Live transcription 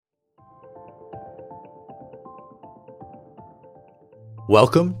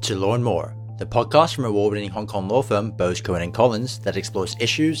Welcome to Law & More, the podcast from award-winning Hong Kong law firm Bose Cohen & Collins that explores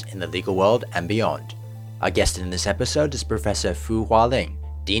issues in the legal world and beyond. Our guest in this episode is Professor Fu Hualing,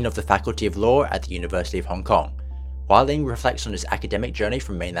 Dean of the Faculty of Law at the University of Hong Kong. Hualing reflects on his academic journey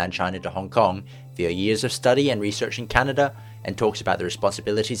from Mainland China to Hong Kong via years of study and research in Canada and talks about the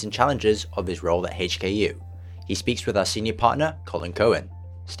responsibilities and challenges of his role at HKU. He speaks with our Senior Partner Colin Cohen.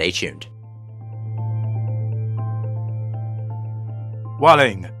 Stay tuned.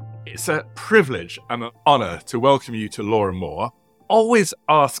 Hualing, it's a privilege and an honour to welcome you to Law & More. Always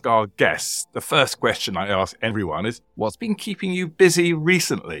ask our guests, the first question I ask everyone is, what's been keeping you busy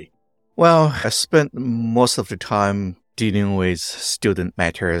recently? Well, I spent most of the time dealing with student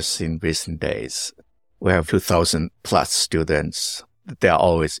matters in recent days. We have 2,000 plus students. There are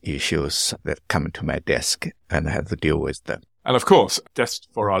always issues that come to my desk and I have to deal with them. And of course, just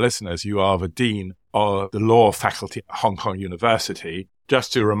for our listeners, you are the Dean of the Law Faculty at Hong Kong University.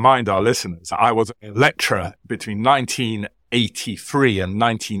 Just to remind our listeners, I was a lecturer between 1983 and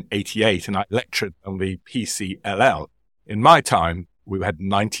 1988, and I lectured on the PCLL. In my time, we had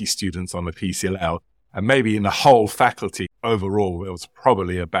 90 students on the PCLL, and maybe in the whole faculty overall, there was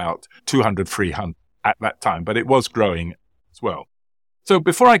probably about 200, 300 at that time, but it was growing as well. So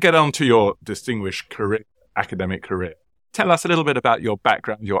before I get on to your distinguished career, academic career, tell us a little bit about your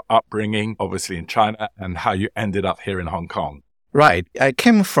background, your upbringing, obviously in China, and how you ended up here in Hong Kong. Right. I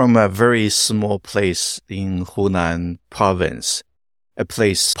came from a very small place in Hunan province, a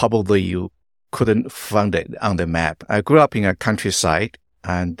place probably you couldn't find it on the map. I grew up in a countryside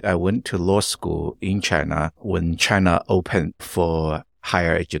and I went to law school in China when China opened for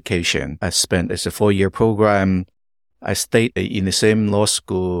higher education. I spent as a 4-year program. I stayed in the same law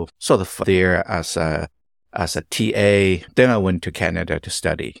school, sort of there as a TA. Then I went to Canada to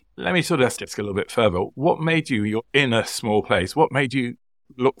study. Let me sort of just go a little bit further. What made you're in a small place, what made you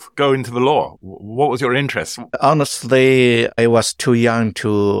go into the law? What was your interest? Honestly, I was too young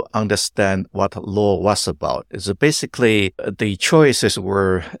to understand what law was about. So basically, the choices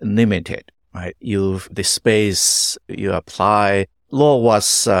were limited, right? The space you apply. Law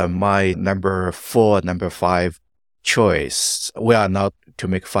was my number 4, number 5 choice. We are not to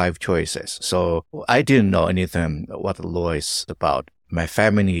make 5 choices. So I didn't know anything what the law is about. My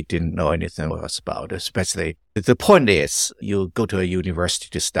family didn't know anything what it was about, especially. The point is, you go to a university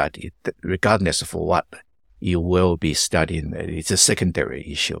to study, regardless of what you will be studying. It's a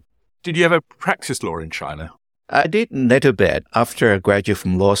secondary issue. Did you ever practice law in China? I did a little bit. After I graduated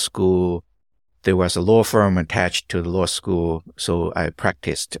from law school, there was a law firm attached to the law school, so I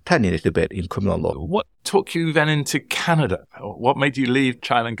practiced a tiny little bit in criminal law. What took you then into Canada? What made you leave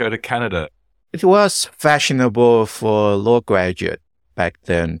China and go to Canada? It was fashionable for law graduates back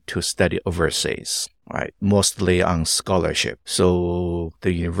then to study overseas, right? Mostly on scholarship. So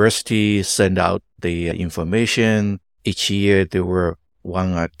the university sent out the information. Each year there were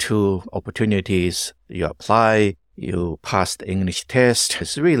 1 or 2 opportunities. You apply. You pass the English test.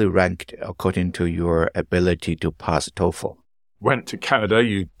 It's really ranked according to your ability to pass TOEFL. Went to Canada.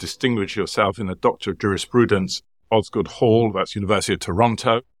 You distinguished yourself in the Doctor of Jurisprudence, Osgoode Hall, that's University of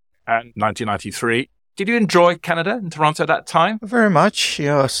Toronto, and 1993. Did you enjoy Canada and Toronto at that time? Very much.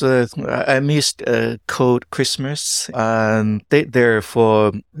 Yes, I missed a cold Christmas and stayed there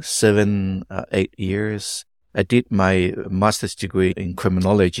for 7, 8 years. I did my master's degree in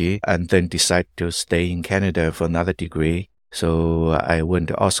criminology and then decided to stay in Canada for another degree. So I went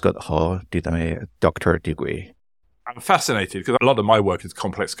to Osgoode Hall, did my doctorate degree. I'm fascinated because a lot of my work is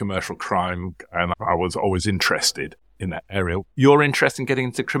complex commercial crime and I was always interested in that area. Your interest in getting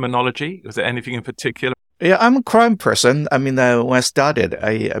into criminology, was there anything in particular? Yeah, I'm a crime person. I mean, when I started,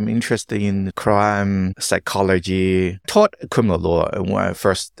 I'm interested in crime, psychology, taught criminal law when I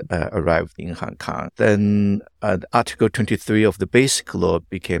first arrived in Hong Kong. Then Article 23 of the Basic Law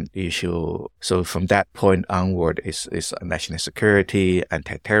became the issue. So from that point onward, is national security,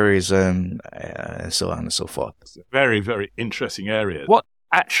 anti-terrorism, and so on and so forth. It's a very, very interesting area. What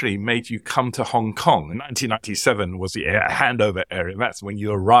actually made you come to Hong Kong? In 1997 was the handover area. That's when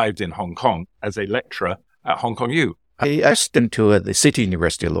you arrived in Hong Kong as a lecturer at Hong Kong U. I studied to the City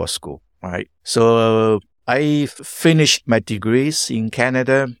University Law School, right? So I finished my degrees in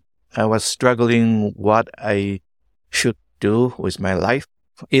Canada. I was struggling what I should do with my life,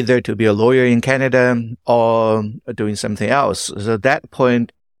 either to be a lawyer in Canada or doing something else. So at that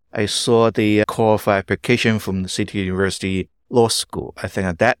point, I saw the call for application from the City University Law School. I think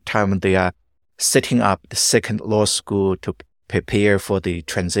at that time they are setting up the second law school to prepare for the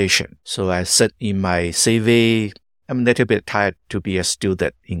transition. So I said in my CV, I'm a little bit tired to be a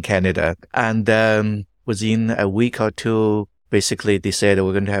student in Canada. And within a week or two, Basically, they said,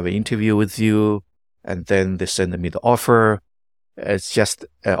 we're going to have an interview with you. And then they sent me the offer. It's just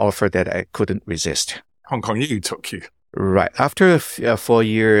an offer that I couldn't resist. Hong Kong U took you. Right. After 4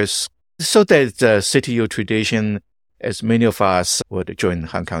 years, so there's the CTU tradition, as many of us would join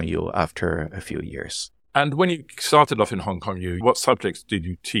Hong Kong U after a few years. And when you started off in Hong Kong U, what subjects did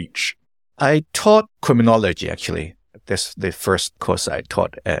you teach? I taught criminology, actually. That's the first course I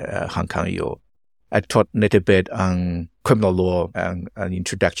taught at Hong Kong U. I taught a little bit on criminal law and an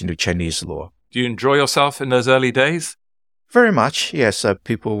introduction to Chinese law. Do you enjoy yourself in those early days? Very much, yes.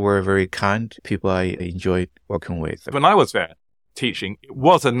 People were very kind, people I enjoyed working with. When I was there teaching, it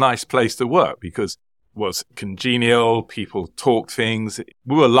was a nice place to work because it was congenial, people talked things.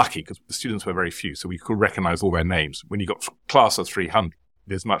 We were lucky because the students were very few, so we could recognize all their names. When you got class of 300,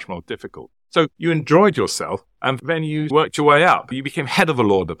 it's much more difficult. So you enjoyed yourself, and then you worked your way up. You became head of a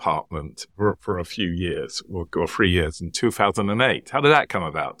law department for a few years, or 3 years in 2008. How did that come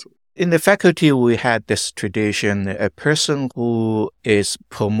about? In the faculty, we had this tradition. A person who is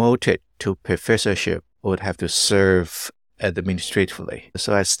promoted to professorship would have to serve administratively.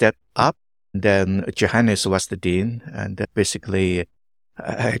 So I stepped up. Then Johannes was the dean, and basically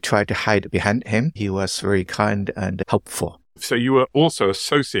I tried to hide behind him. He was very kind and helpful. So you were also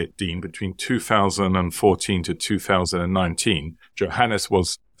associate dean between 2014 to 2019. Johannes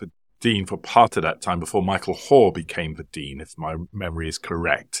was the dean for part of that time before Michael Ho became the dean, if my memory is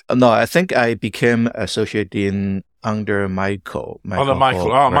correct. No, I think I became associate dean under Michael.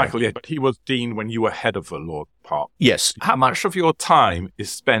 Michael, yeah. But he was dean when you were head of the law department. Yes. How much of your time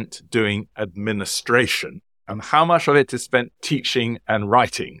is spent doing administration, and how much of it is spent teaching and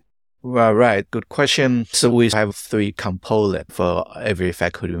writing? Well, right. Good question. So we have 3 components for every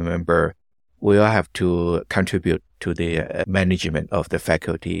faculty member. We all have to contribute to the management of the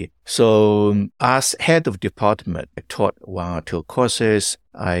faculty. So as head of department, I taught 1 or 2 courses.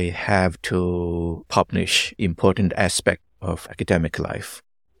 I have to publish important aspects of academic life.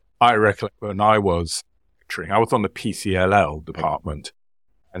 I recollect when I was lecturing, I was on the PCLL department.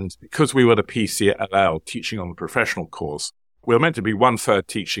 And because we were the PCLL teaching on the professional course, we were meant to be 1/3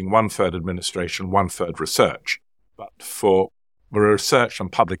 teaching, 1/3 administration, 1/3 research. But for the research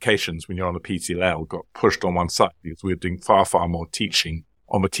and publications, when you're on the PCLL, got pushed on one side because we were doing far, far more teaching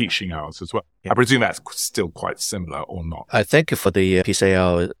on the teaching hours as well. Yeah. I presume that's still quite similar or not. I think for the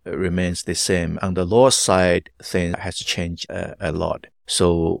PCL, it remains the same. On the law side, things has changed a lot.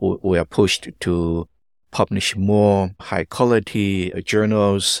 So we are pushed to publish more high-quality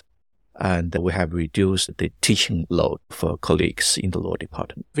journals, and we have reduced the teaching load for colleagues in the law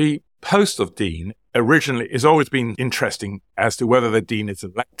department. The post of dean originally has always been interesting as to whether the dean is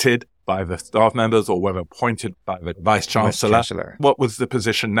elected by the staff members or whether appointed by the vice chancellor. What was the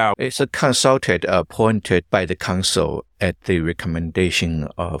position now? It's a consultant appointed by the council at the recommendation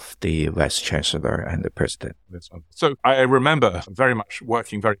of the vice chancellor and the president. So I remember very much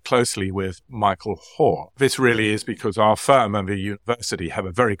working very closely with Michael Ho. This really is because our firm and the university have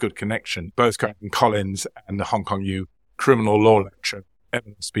a very good connection. Both Collins and the Hong Kong U criminal law lecture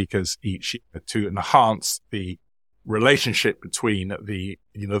speakers each year to enhance the relationship between the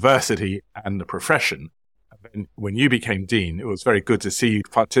university and the profession. And then when you became dean, it was very good to see you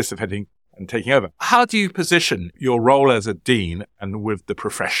participating and taking over. How do you position your role as a dean and with the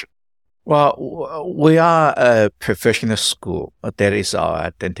profession? Well, we are a professional school. That is our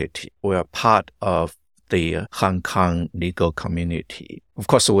identity. We are part of the Hong Kong legal community. Of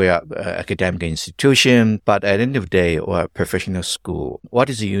course, we are an academic institution, but at the end of the day, we're a professional school. What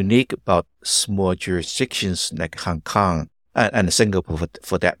is unique about small jurisdictions like Hong Kong and Singapore,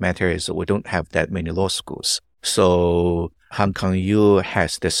 for that matter, is we don't have that many law schools. So Hong Kong U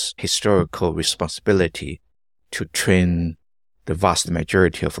has this historical responsibility to train the vast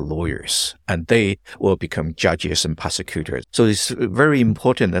majority of lawyers, and they will become judges and prosecutors. So it's very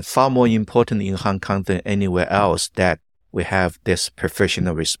important, and far more important in Hong Kong than anywhere else, that we have this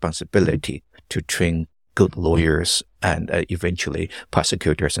professional responsibility to train good lawyers and eventually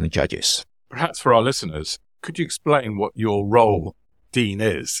prosecutors and judges. Perhaps for our listeners, could you explain what your role, dean,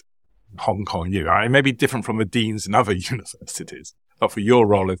 is in Hong Kong U? It may be different from the deans in other universities, but for your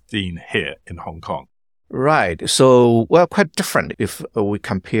role as dean here in Hong Kong. Right. So, well, quite different if we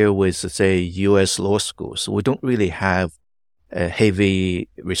compare with, say, U.S. law schools. We don't really have a heavy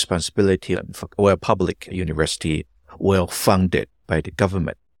responsibility for a public university, well funded by the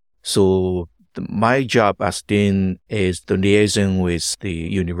government. So my job as dean is the liaison with the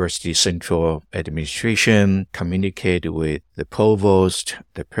university central administration, communicate with the provost,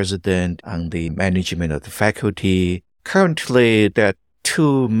 the president, and the management of the faculty. Currently, there are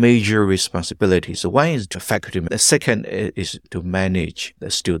two major responsibilities. One is to faculty. The second is to manage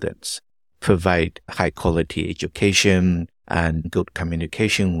the students, provide high quality education and good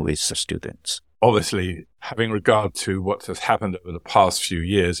communication with the students. Obviously, having regard to what has happened over the past few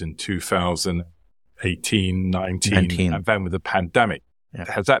years in 2018, 19, and then with the pandemic,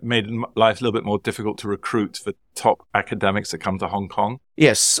 has that made life a little bit more difficult to recruit for top academics that come to Hong Kong?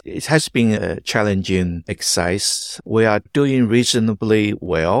 Yes, it has been a challenging exercise. We are doing reasonably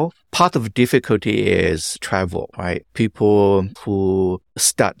well. Part of the difficulty is travel, right? People who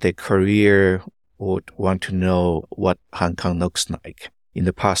start their career would want to know what Hong Kong looks like. In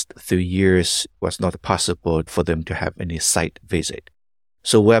the past 3 years, it was not possible for them to have any site visit.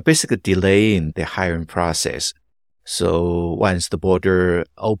 So we are basically delaying the hiring process. So once the border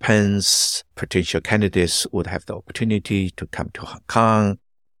opens, potential candidates would have the opportunity to come to Hong Kong,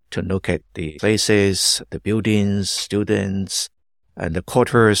 to look at the places, the buildings, students, and the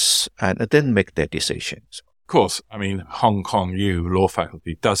quarters, and then make their decisions. Of course, I mean, Hong Kong U law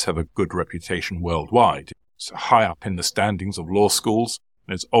faculty does have a good reputation worldwide. It's high up in the standings of law schools,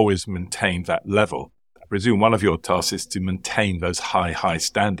 and it's always maintained that level. I presume one of your tasks is to maintain those high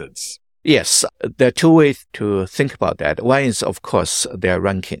standards. Yes, there are two ways to think about that. One is, of course, their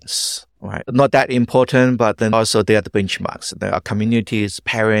rankings, right? Not that important, but then also they are the benchmarks. There are communities,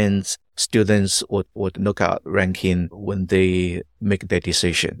 parents, students would look at ranking when they make their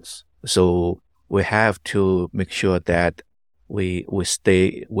decisions. So we have to make sure that we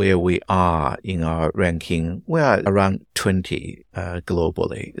stay where we are in our ranking. We are around 20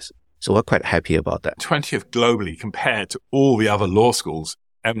 globally. So we're quite happy about that. 20th globally compared to all the other law schools.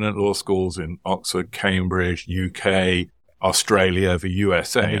 Eminent law schools in Oxford, Cambridge, UK, Australia, the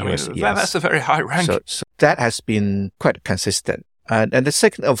USA. That's a very high ranking. So that has been quite consistent. And the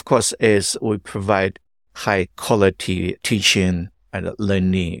second, of course, is we provide high quality teaching and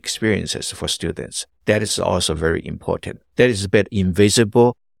learning experiences for students. That is also very important. That is a bit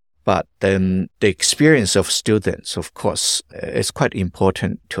invisible, but then the experience of students, of course, is quite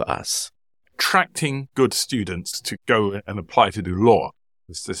important to us. Attracting good students to go and apply to do law.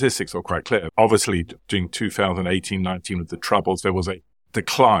 The statistics are quite clear. Obviously, during 2018-19 with the Troubles, there was a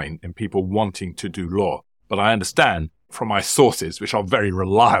decline in people wanting to do law. But I understand from my sources, which are very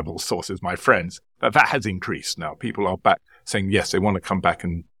reliable sources, my friends, that has increased now. People are back saying, yes, they want to come back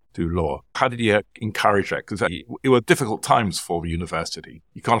and do law. How did you encourage that? Because it were difficult times for the university.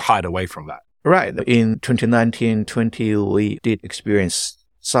 You can't hide away from that. Right. In 2019-20, we did experience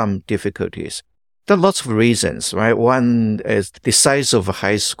some difficulties. There are lots of reasons, right? One is the size of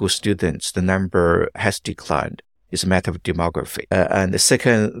high school students, the number has declined. It's a matter of demography. And the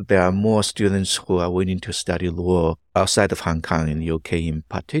second, there are more students who are willing to study law outside of Hong Kong and UK in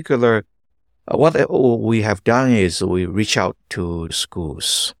particular. What we have done is we reach out to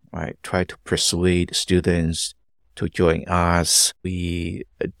schools, right? Try to persuade students to join us. We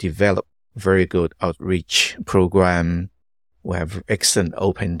develop very good outreach program. We have excellent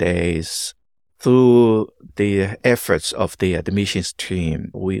open days. Through the efforts of the admissions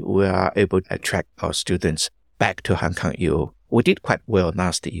team, we are able to attract our students back to Hong Kong U. We did quite well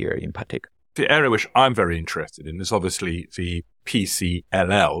last year in particular. The area which I'm very interested in is obviously the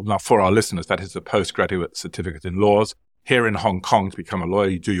PCLL. Now, for our listeners, that is the Postgraduate Certificate in Laws. Here in Hong Kong, to become a lawyer,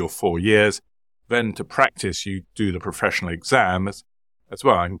 you do your 4 years. Then to practice, you do the professional exams as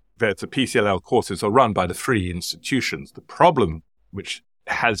well. And the PCLL courses are run by the 3 institutions. The problem which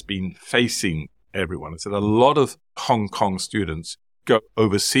has been facing everyone is that a lot of Hong Kong students go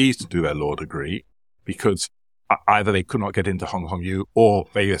overseas to do their law degree because either they could not get into Hong Kong U or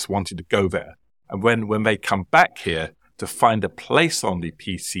they just wanted to go there. And when they come back here to find a place on the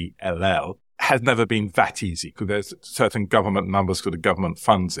PCLL has never been that easy because there's certain government numbers because the government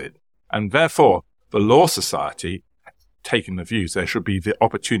funds it. And therefore, the Law Society taking the views there should be the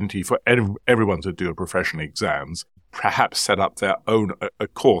opportunity for everyone to do a professional exams, perhaps set up their own a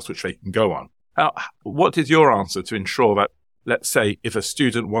course which they can go on. Now, what is your answer to ensure that, let's say, if a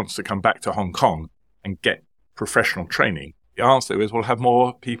student wants to come back to Hong Kong and get professional training, the answer is we'll have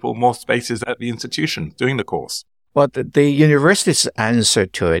more people, more spaces at the institution doing the course? Well, the university's answer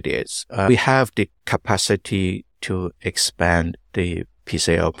to it is we have the capacity to expand the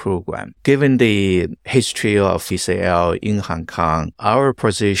PCL program. Given the history of PCL in Hong Kong, our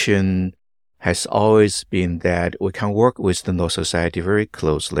position has always been that we can work with the Law Society very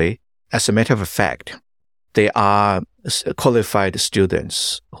closely. As a matter of fact, they are qualified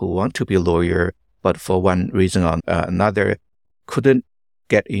students who want to be a lawyer, but for one reason or another, couldn't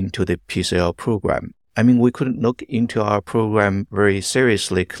get into the PCL program. I mean, we couldn't look into our program very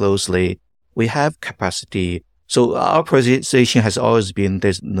seriously, closely. We have capacity So our position has always been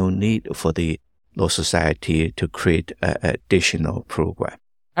there's no need for the Law Society to create an additional program.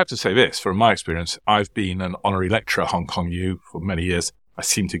 I have to say this, from my experience, I've been an honorary lecturer at Hong Kong U for many years. I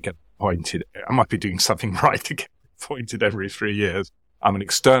seem to get appointed. I might be doing something right to get appointed every 3 years. I'm an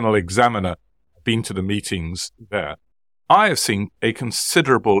external examiner. I've been to the meetings there. I have seen a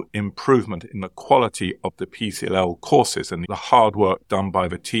considerable improvement in the quality of the PCLL courses and the hard work done by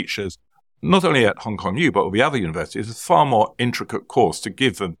the teachers, not only at Hong Kong U, but at the other universities. It's a far more intricate course to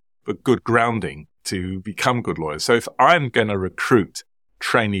give them a good grounding to become good lawyers. So if I'm going to recruit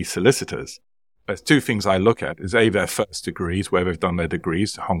trainee solicitors, there's two things I look at. Is A, their first degrees, where they've done their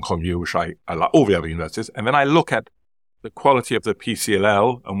degrees, Hong Kong U, which I like all the other universities. And then I look at the quality of the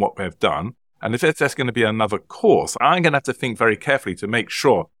PCLL and what they've done. And if there's going to be another course, I'm going to have to think very carefully to make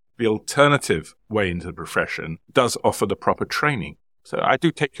sure the alternative way into the profession does offer the proper training. So I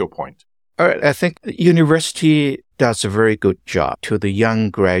do take your point. All right, I think the university does a very good job to the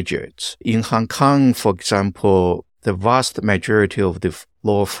young graduates. In Hong Kong, for example, the vast majority of the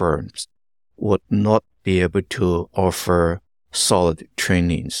law firms would not be able to offer solid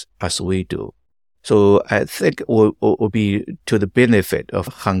trainings as we do. So I think it will be to the benefit of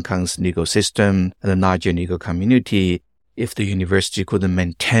Hong Kong's legal system and the larger legal community if the university could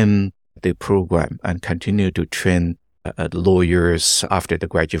maintain the program and continue to train lawyers after they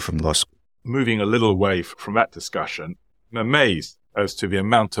graduate from law school. Moving a little away from that discussion, I'm amazed as to the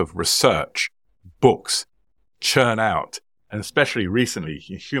amount of research, books, churn out, and especially recently,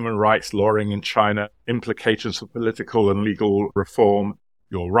 human rights lawing in China, implications of political and legal reform.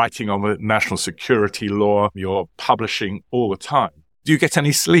 You're writing on the national security law. You're publishing all the time. Do you get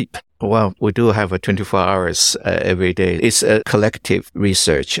any sleep? Well, we do have 24 hours every day. It's a collective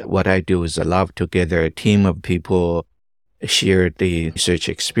research. What I do is I love to gather a team of people, share the research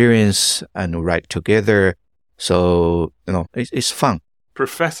experience, and write together. So, it's fun.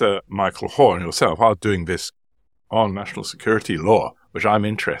 Professor Michael Hall and yourself are doing this on national security law, which I'm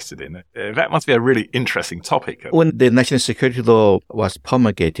interested in. That must be a really interesting topic. When the national security law was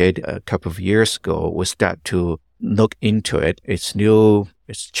promulgated a couple of years ago, we start to look into it. It's new,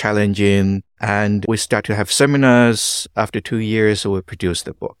 it's challenging, and we start to have seminars. After 2 years, we produce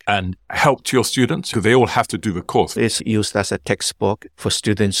the book. And helped your students? Do they all have to do the course? It's used as a textbook for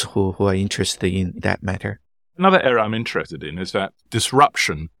students who are interested in that matter. Another area I'm interested in is that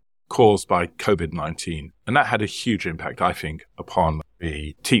disruption caused by COVID-19. And that had a huge impact, I think, upon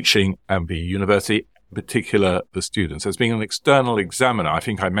the teaching and the university, in particular the students. As being an external examiner, I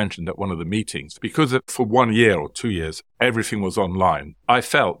think I mentioned at one of the meetings, because for 1 year or 2 years, everything was online, I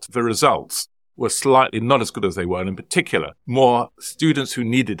felt the results were slightly not as good as they were. And in particular, more students who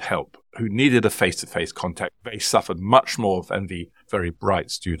needed help, who needed a face-to-face contact, they suffered much more than the very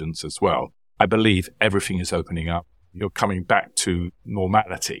bright students as well. I believe everything is opening up. You're coming back to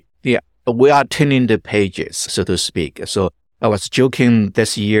normality. Yeah, we are turning the pages, so to speak. So I was joking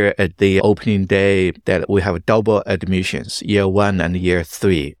this year at the opening day that we have double admissions, year 1 and year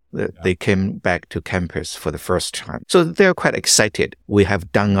 3. They came back to campus for the first time. So they're quite excited. We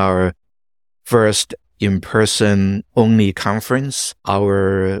have done our first in-person only conference.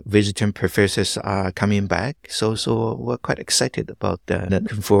 Our visiting professors are coming back. So we're quite excited about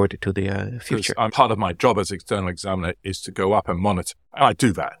looking forward to the future. Part of my job as external examiner is to go up and monitor. And I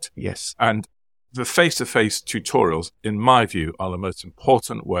do that. Yes. And the face-to-face tutorials, in my view, are the most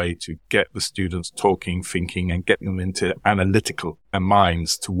important way to get the students talking, thinking, and getting them into analytical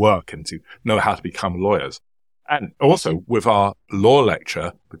minds to work and to know how to become lawyers. And also with our law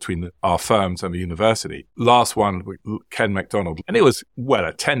lecture between our firms and the university, last one with Ken MacDonald, and it was well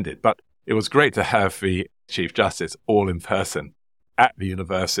attended, but it was great to have the Chief Justice all in person at the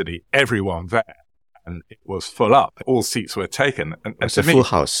university, everyone there. And it was full up. All seats were taken. And it's a full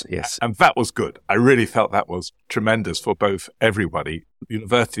house, yes. And that was good. I really felt that was tremendous for both everybody.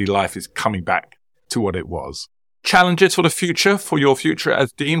 University life is coming back to what it was. Challenges for the future, for your future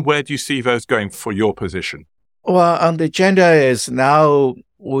as Dean, where do you see those going for your position? Well, on the agenda is now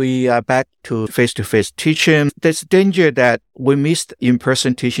we are back to face-to-face teaching. There's danger that we missed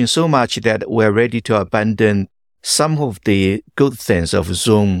in-person teaching so much that we're ready to abandon some of the good things of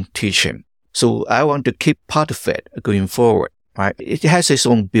Zoom teaching. So I want to keep part of it going forward, right? It has its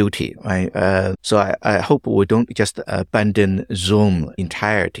own beauty, right? So I hope we don't just abandon Zoom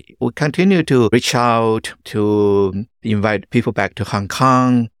entirely. We continue to reach out, to invite people back to Hong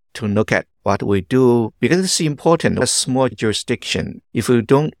Kong, to look at what we do, because it's important. A small jurisdiction, if we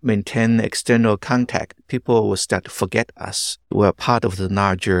don't maintain external contact, people will start to forget us. We're part of the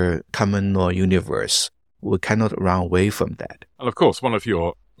larger common law universe. We cannot run away from that. And of course, one of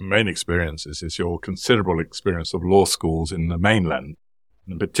your main experiences is your considerable experience of law schools in the mainland,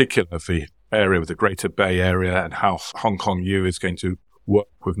 in particular the area with the Greater Bay Area and how Hong Kong U is going to work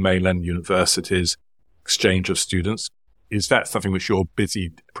with mainland universities, exchange of students. Is that something which you're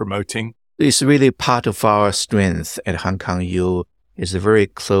busy promoting? It's really part of our strength at Hong Kong U. It's a very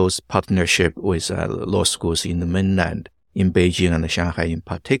close partnership with law schools in the mainland, in Beijing and Shanghai in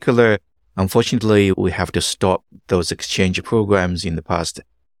particular. Unfortunately, we have to stop those exchange programs in the past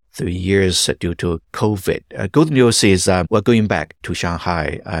 3 years due to COVID. Good news is we're going back to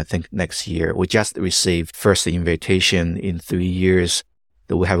Shanghai, I think, next year. We just received first invitation in 3 years.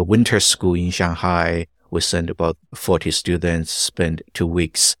 We have a winter school in Shanghai. We send about 40 students, spend 2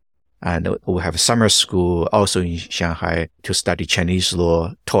 weeks. And we have a summer school also in Shanghai to study Chinese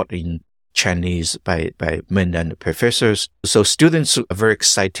law, taught in Chinese by mainland professors. So students are very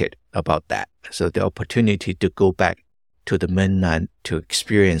excited about that. So the opportunity to go back to the mainland to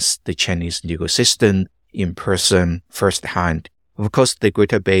experience the Chinese legal system in person, firsthand. Of course, the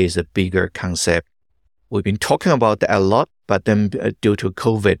Greater Bay is a bigger concept. We've been talking about that a lot, but then due to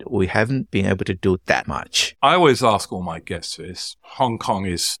COVID, we haven't been able to do that much. I always ask all my guests this. Hong Kong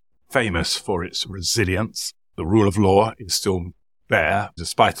is famous for its resilience. The rule of law is still there,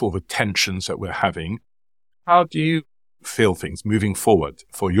 despite all the tensions that we're having. How do you feel things moving forward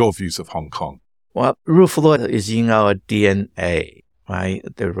for your views of Hong Kong? Well, rule of law is in our DNA, right?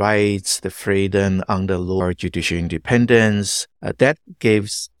 The rights, the freedom under law, judicial independence, that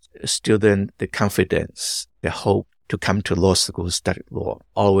gives students the confidence, the hope to come to law school, study law.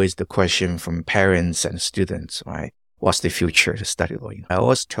 Always the question from parents and students, right? What's the future to study law? I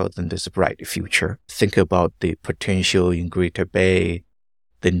always tell them there's a bright future. Think about the potential in Greater Bay,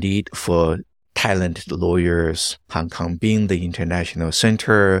 the need for talented lawyers, Hong Kong being the international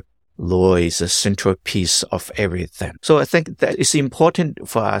center. Law is a central piece of everything. So I think that it's important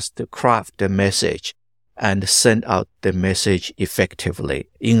for us to craft the message and send out the message effectively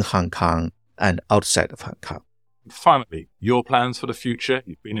in Hong Kong and outside of Hong Kong. Finally, your plans for the future?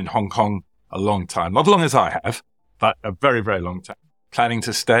 You've been in Hong Kong a long time, not as long as I have, but a very, very long time. Planning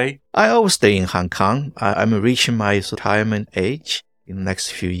to stay? I always stay in Hong Kong. I'm reaching my retirement age in the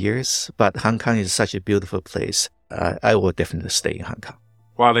next few years, but Hong Kong is such a beautiful place. I will definitely stay in Hong Kong.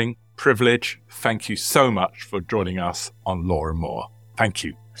 Hualing, privilege. Thank you so much for joining us on Law and More. Thank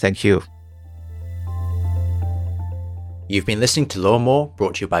you. Thank you. You've been listening to Law and More,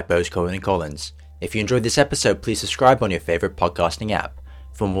 brought to you by Bose Cohen & Collins. If you enjoyed this episode, please subscribe on your favorite podcasting app.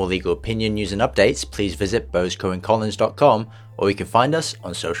 For more legal opinion, news and updates, please visit bosecohencollins.com, or you can find us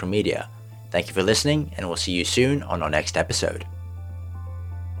on social media. Thank you for listening, and we'll see you soon on our next episode.